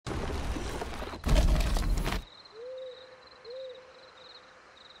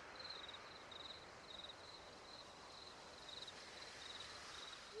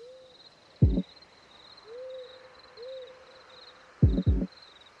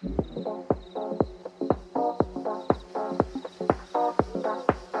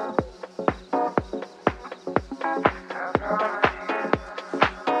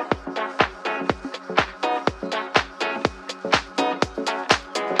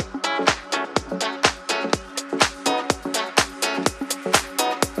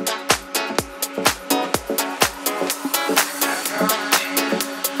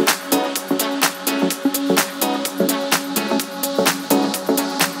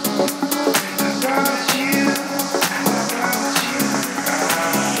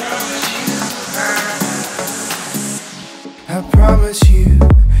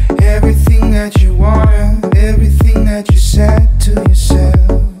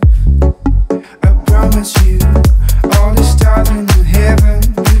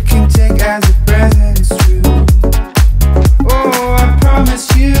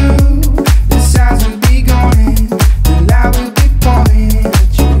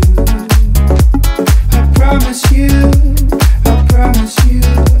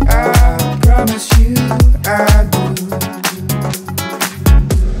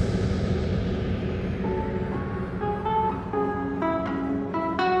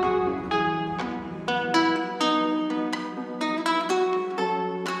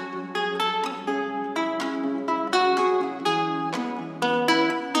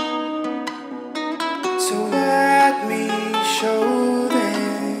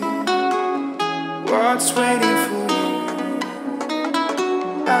heart's waiting for you.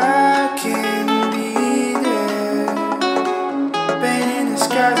 I can be there. Painting the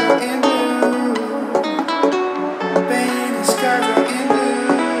skies are in blue. Painting the skies are in blue.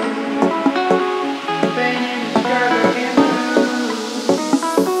 Painting the skies are in blue.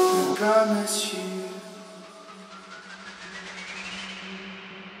 I promise you.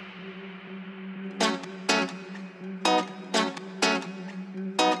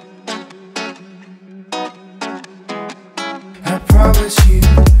 I promise you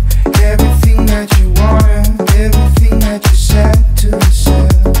everything that you wanted, everything that you said to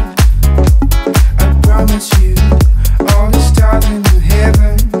yourself. I promise you all the stars in the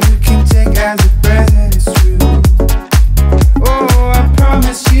heaven you can take as a present, it's true. Oh, I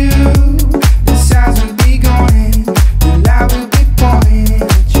promise you the signs will be going, the light will be pointing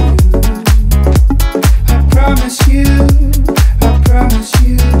at you. I promise you, I promise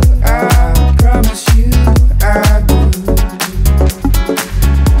you, I promise you, I do.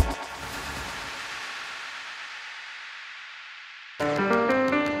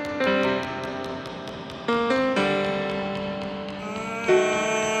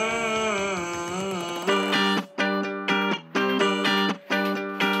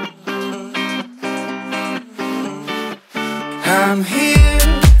 I'm here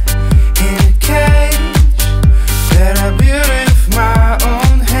in a cage that I built with my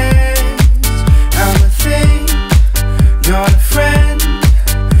own hands. I'm a thing, not a friend.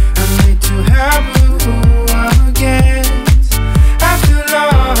 I'm made to help who I'm against. I feel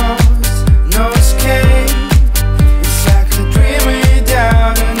lost, no escape. It's like a dream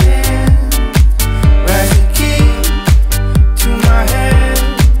without an end. Rise the key to my head.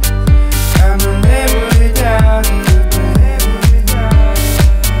 I'm a label without a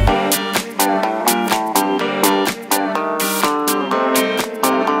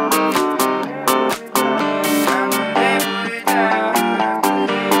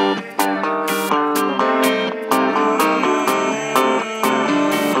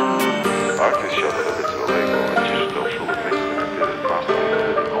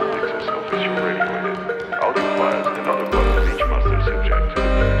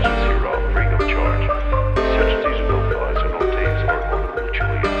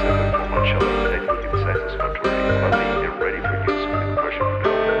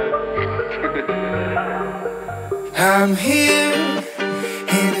I'm here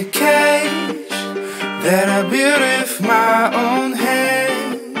in a cage that I built with my own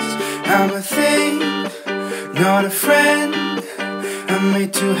hands. I'm a thing, not a friend. I'm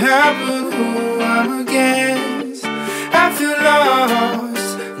made to help who I'm against. I feel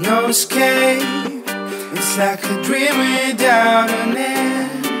lost, no escape. It's like a dream without an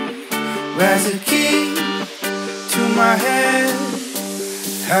end. Rise the key to my head.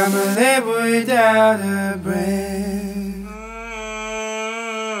 I'm a label without a brand.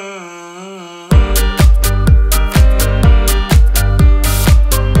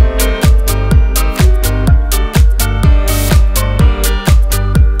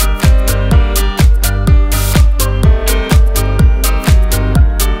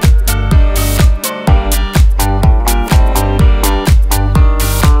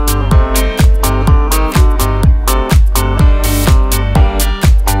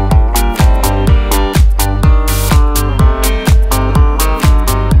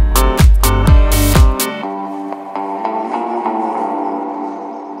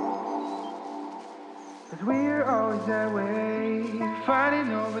 Cause we're always that way,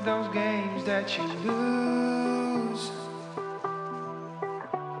 fighting over those games that you lose.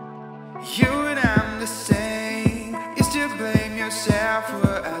 You and I'm the same, you still blame yourself for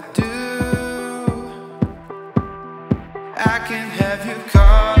what I do. I can have you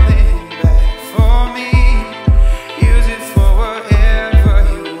calling back for me, use it for whatever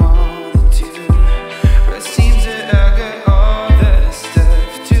you want to. But it seems that I got all the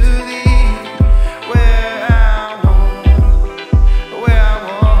stuff to leave where I want.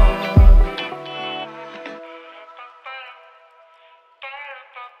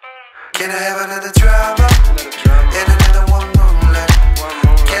 Can I have another drama? And another one moonlight?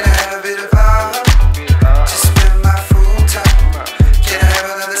 Can I have a bit of art? Just spend my full time. Can I have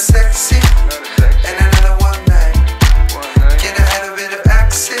another sexy? And another one night? Can I have a bit of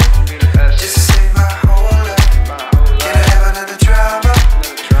accent? Just to save my whole life. Can I have another drama?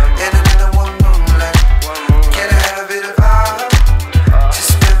 And another one moonlight? Can I have a bit of art?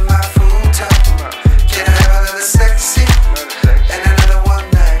 Just spend my full time. Can I have another sexy? And another one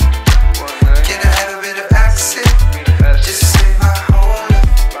night? Can I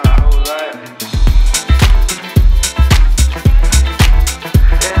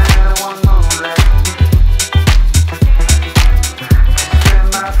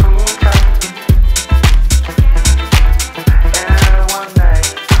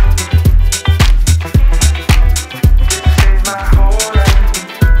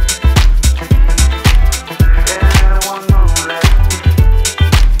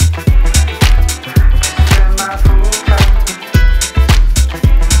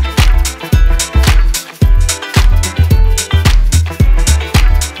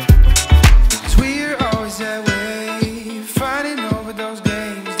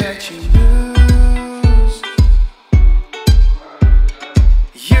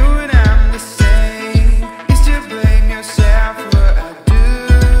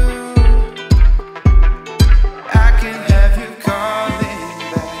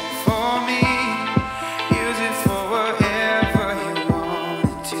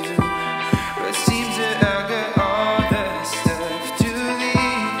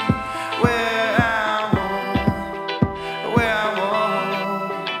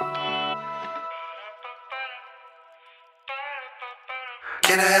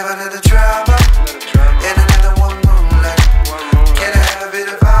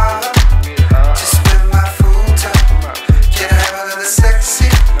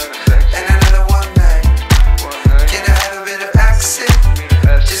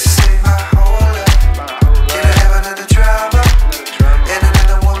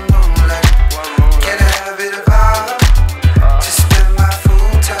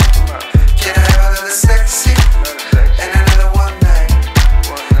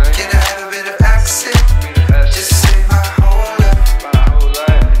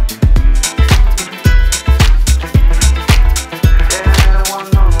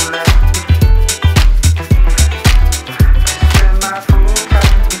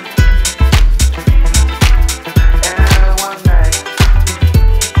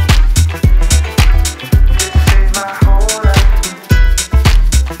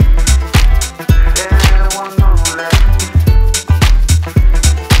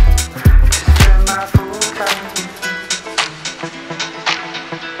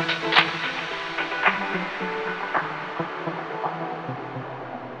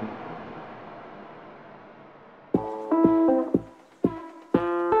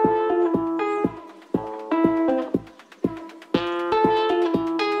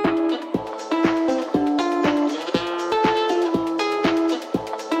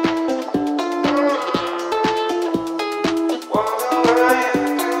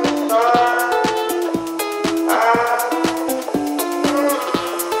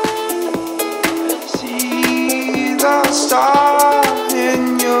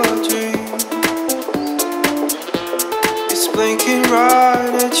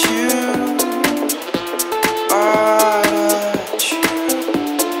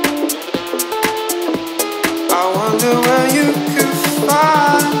wonder where you could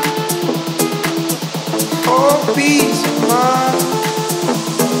find 4 peace of mind.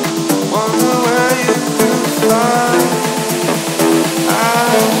 Wonder where you could find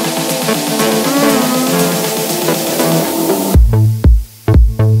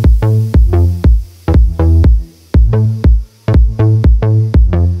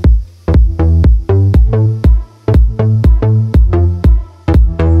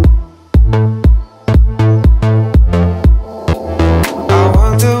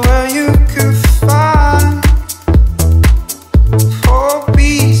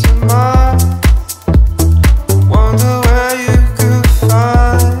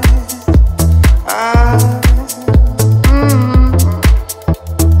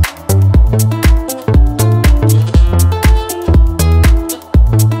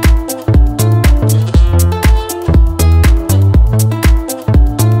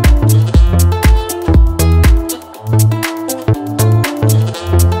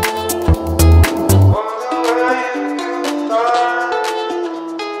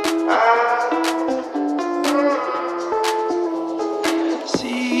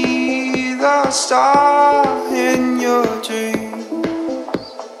a star in your dreams.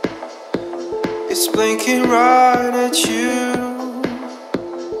 It's blinking right at you,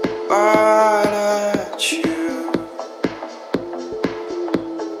 right at you.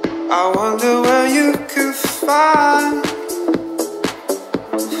 I wonder where you could find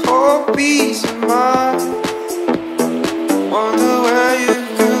 4 peace of mind. Wonder where you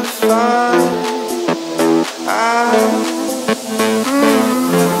could find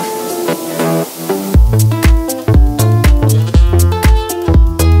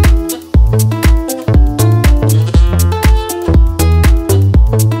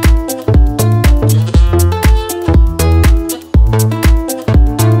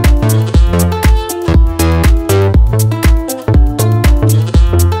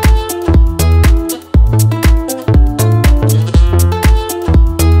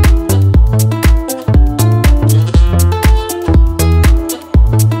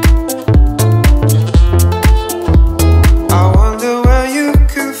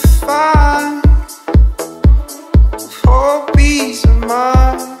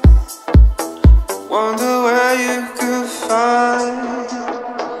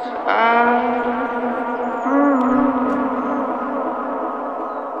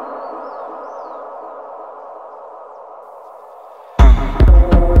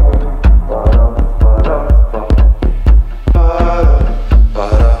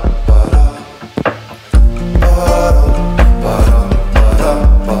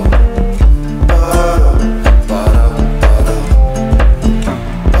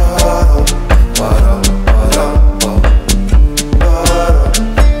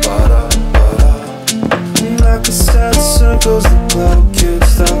circles, the cloud kids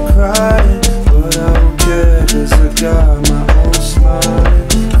stop crying, but I don't care 'cause I got my own smile.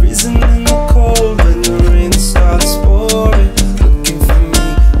 Freezing in the cold when the rain starts pouring, looking for me,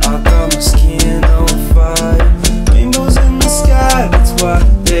 I got my skin on fire. Rainbows in the sky, that's what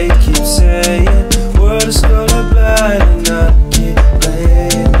they keep saying. Word is colorblind and I can't play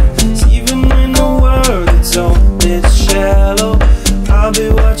it. So even when the world gets on it's shallow, I'll be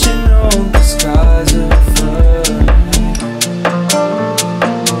watching all the skies are falling.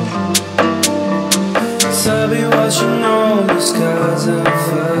 I'll be watching all the skies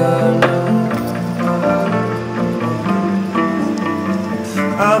unfurl.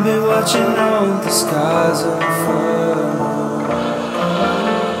 I'll be watching all the skies unfurl.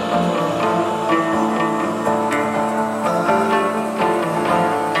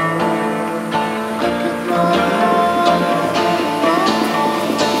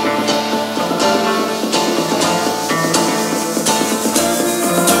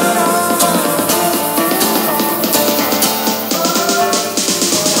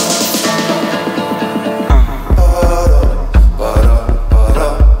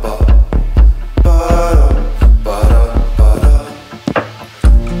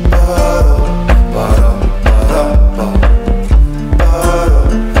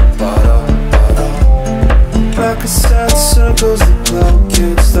 Circles, the cloud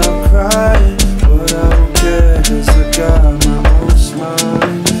kids stop crying, but I don't care 'cause I got my own smile.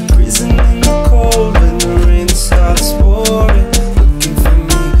 Freezing in the cold when the rain starts pouring, looking for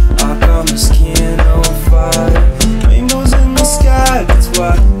me, I got my skin on fire. Rainbows in the sky, that's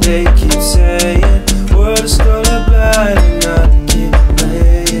what they keep